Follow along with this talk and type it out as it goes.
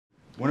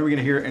When are we going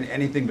to hear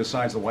anything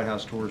besides the White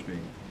House tours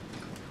being?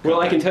 Well,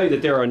 I can tell you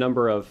that there are a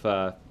number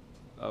of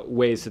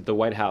ways that the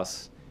White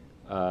House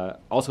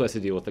also has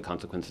to deal with the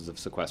consequences of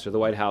sequester. The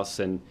White House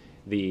and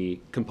the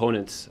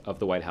components of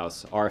the White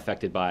House are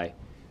affected by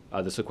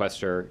the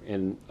sequester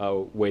in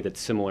a way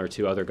that's similar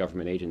to other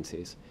government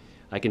agencies.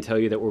 I can tell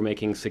you that we're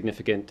making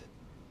significant,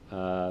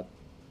 that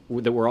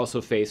we're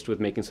also faced with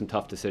making some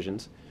tough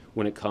decisions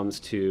when it comes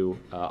to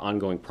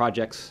ongoing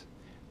projects,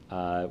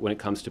 when it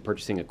comes to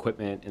purchasing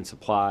equipment and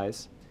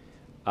supplies.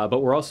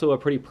 But we're also a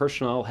pretty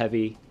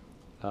personnel-heavy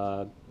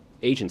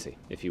agency,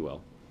 if you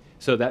will.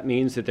 So that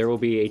means that there will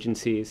be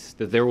agencies,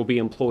 that there will be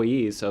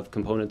employees of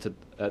components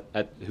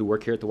who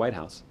work here at the White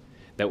House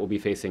that will be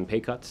facing pay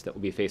cuts, that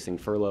will be facing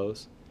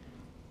furloughs.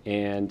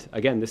 And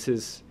again, this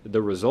is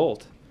the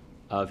result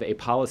of a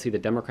policy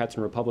that Democrats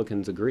and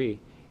Republicans agree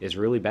is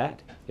really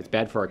bad. It's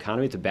bad for our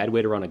economy. It's a bad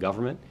way to run a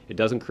government. It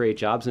doesn't create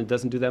jobs, and it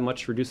doesn't do that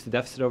much to reduce the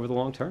deficit over the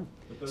long term.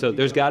 So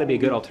there's got to be a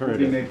good alternative.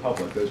 Will be made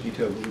public. Those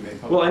details will be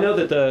made public. Well, I know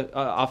that the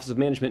Office of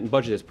Management and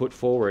Budget has put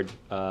forward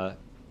a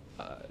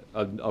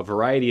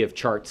variety of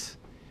charts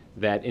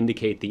that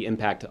indicate the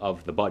impact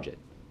of the budget,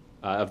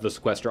 of the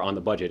sequester on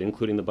the budget,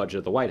 including the budget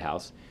of the White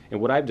House.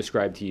 And what I've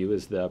described to you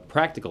is the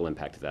practical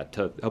impact of that,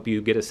 to help you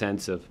get a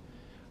sense of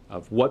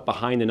what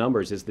behind the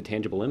numbers is the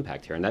tangible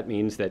impact here. And that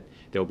means that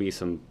there will be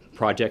some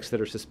projects that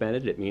are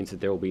suspended. It means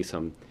that there will be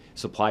some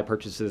supply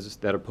purchases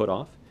that are put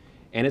off.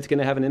 And it's going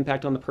to have an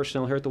impact on the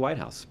personnel here at the White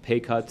House,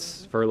 pay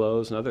cuts,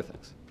 furloughs, and other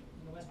things.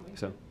 In the West Wing?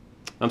 So,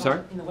 I'm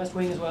sorry? In the West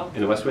Wing as well?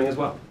 In the West Wing as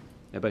well.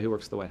 Everybody who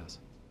works at the White House.